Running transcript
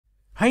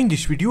Hi, in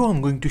this video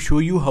I'm going to show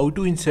you how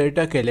to insert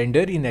a calendar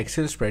in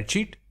Excel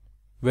spreadsheet.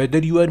 Whether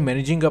you are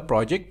managing a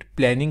project,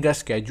 planning a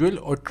schedule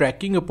or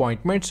tracking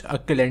appointments, a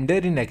calendar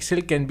in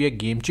Excel can be a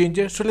game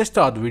changer. So let's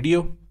start the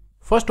video.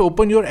 First,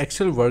 open your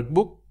Excel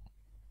workbook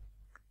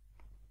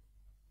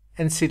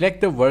and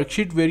select the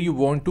worksheet where you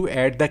want to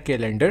add the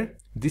calendar.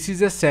 This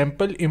is a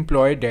sample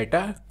employee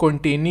data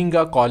containing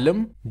a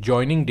column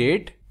joining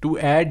date. To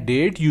add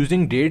date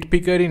using date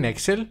picker in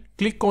Excel,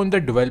 click on the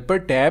developer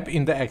tab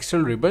in the Excel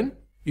ribbon.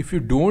 If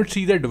you don't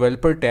see the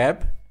developer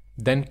tab,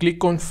 then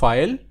click on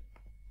file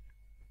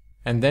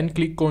and then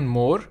click on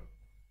more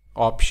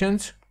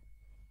options.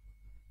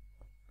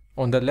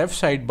 On the left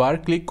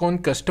sidebar, click on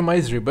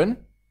customize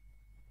ribbon,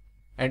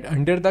 and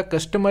under the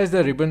customize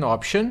the ribbon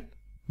option,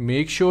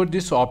 make sure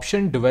this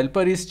option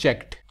developer is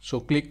checked.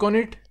 So click on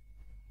it.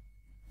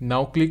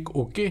 Now click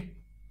OK.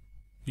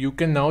 You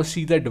can now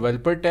see the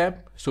developer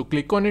tab, so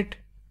click on it.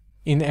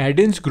 In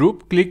add-ins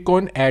group, click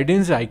on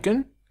add-ins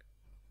icon.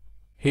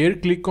 Here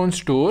click on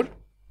store.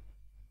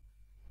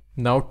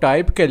 Now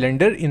type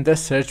calendar in the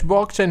search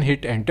box and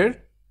hit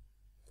enter.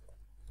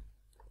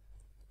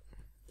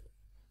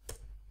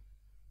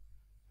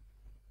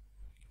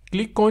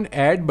 Click on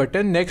add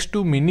button next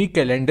to mini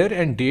calendar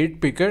and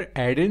date picker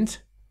add-ins.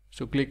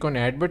 So click on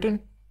add button.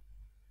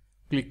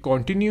 Click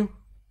continue.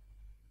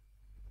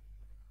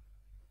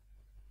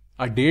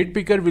 A date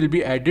picker will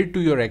be added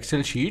to your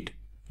Excel sheet.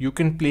 You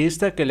can place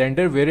the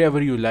calendar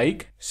wherever you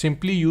like.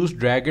 Simply use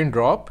drag and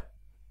drop.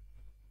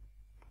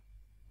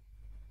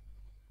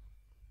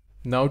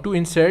 Now to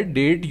insert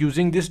date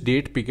using this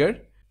date picker,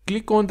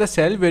 click on the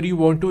cell where you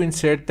want to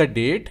insert the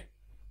date.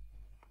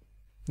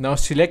 Now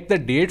select the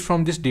date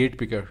from this date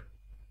picker.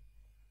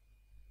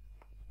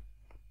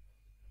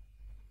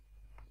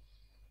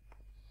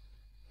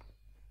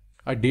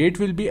 A date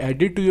will be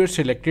added to your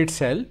selected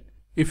cell.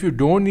 If you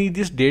don't need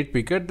this date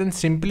picker, then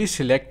simply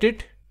select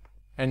it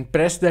and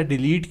press the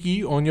delete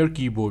key on your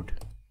keyboard.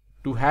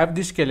 To have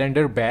this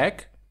calendar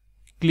back,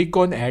 click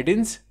on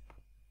add-ins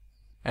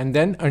and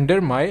then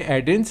under my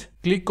add-ins,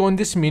 click on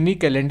this mini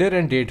calendar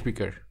and date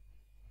picker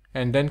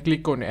and then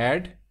click on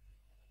add.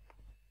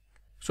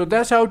 So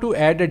that's how to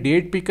add a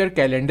date picker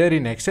calendar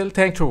in Excel.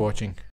 Thanks for watching.